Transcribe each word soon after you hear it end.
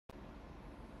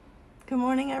Good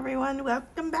morning, everyone.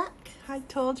 Welcome back. I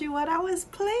told you what I was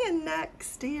playing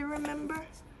next. Do you remember?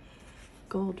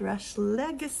 Gold Rush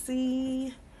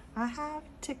Legacy. I have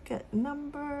ticket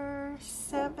number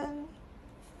 7.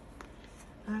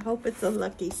 I hope it's a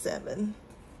lucky 7.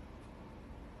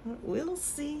 We'll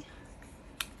see.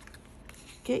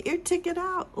 Get your ticket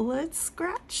out. Let's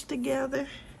scratch together.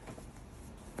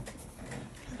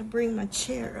 Gotta bring my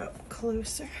chair up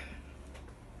closer.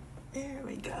 There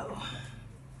we go.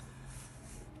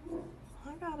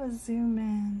 I gotta zoom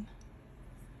in.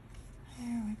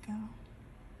 There we go.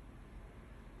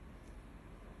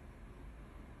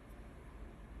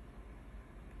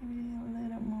 Maybe a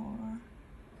little more.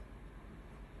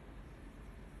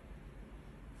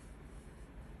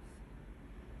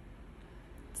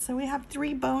 So we have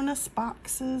 3 bonus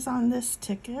boxes on this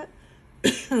ticket.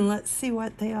 Let's see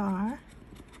what they are.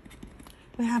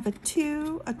 We have a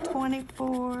 2, a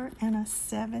 24, and a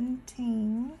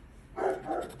 17.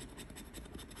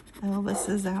 Elvis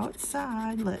is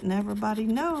outside, letting everybody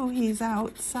know he's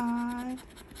outside.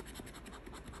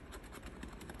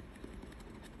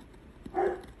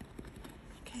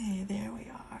 Okay, there we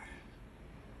are.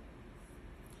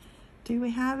 Do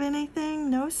we have anything?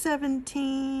 No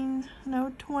 17,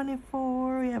 no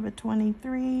 24, we have a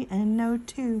 23, and no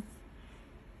 2.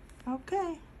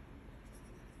 Okay.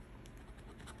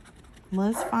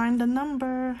 Let's find a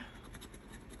number.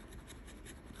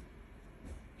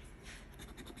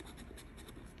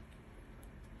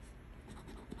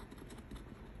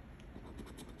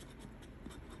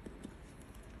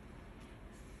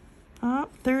 Oh,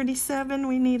 37,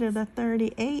 we needed a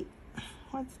 38.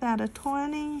 What's that, a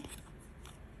 20?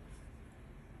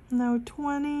 No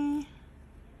 20,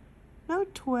 no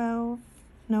 12,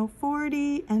 no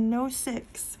 40, and no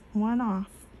 6. 1 off.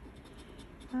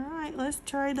 All right, let's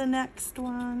try the next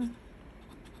one.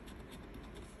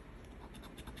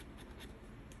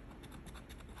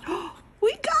 Oh,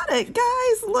 we got it,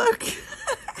 guys, look.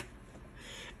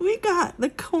 We got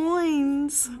the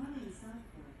coins.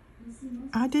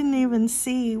 I didn't even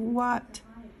see what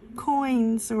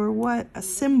coins or what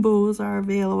symbols are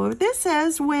available. This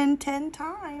says win 10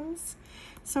 times.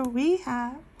 So we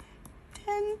have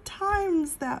 10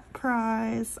 times that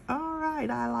prize. All right,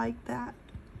 I like that.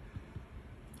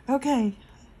 Okay,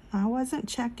 I wasn't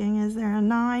checking. Is there a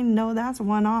 9? No, that's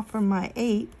 1 off from my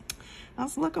 8. I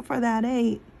was looking for that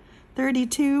 8.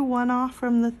 32, 1 off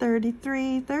from the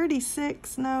 33.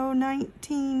 36, no.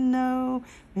 19, no.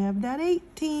 We have that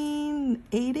 18.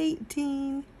 8,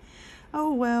 18.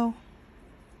 Oh, well.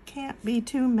 Can't be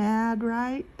too mad,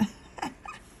 right?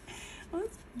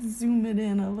 Let's zoom it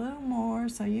in a little more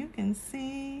so you can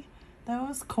see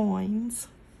those coins.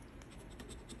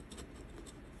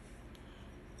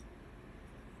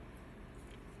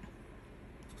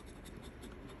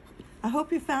 I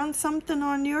hope you found something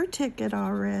on your ticket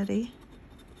already.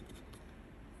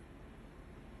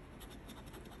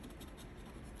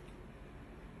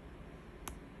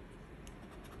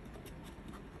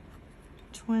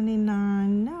 $29,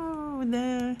 no,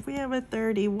 there, we have a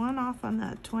 30, 1 off on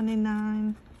that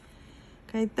 29.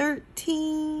 Okay,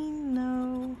 13,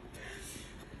 no.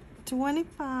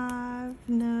 25,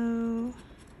 no.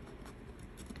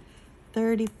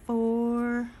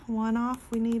 34, 1 off,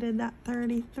 we needed that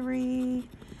 33.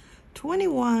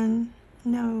 21,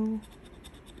 no.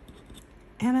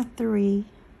 And a 3.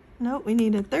 Nope, we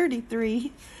needed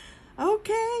 33.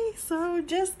 Okay, so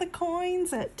just the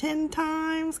coins at 10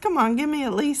 times. Come on, give me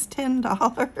at least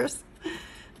 $10.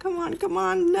 Come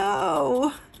on,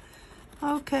 no.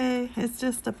 Okay, it's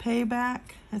just a payback.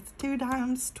 It's 2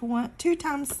 times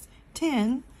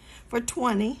 10 for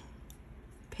 20.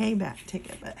 Payback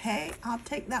ticket, but hey, I'll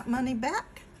take that money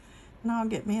back and I'll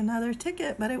get me another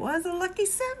ticket. But it was a lucky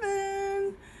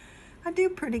 7. I do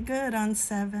pretty good on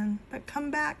 7, but come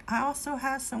back. I also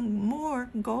have some more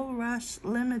Gold Rush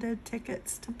limited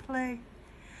tickets to play.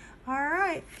 All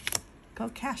right, go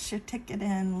cash your ticket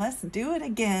in. Let's do it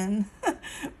again.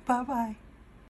 Bye-bye.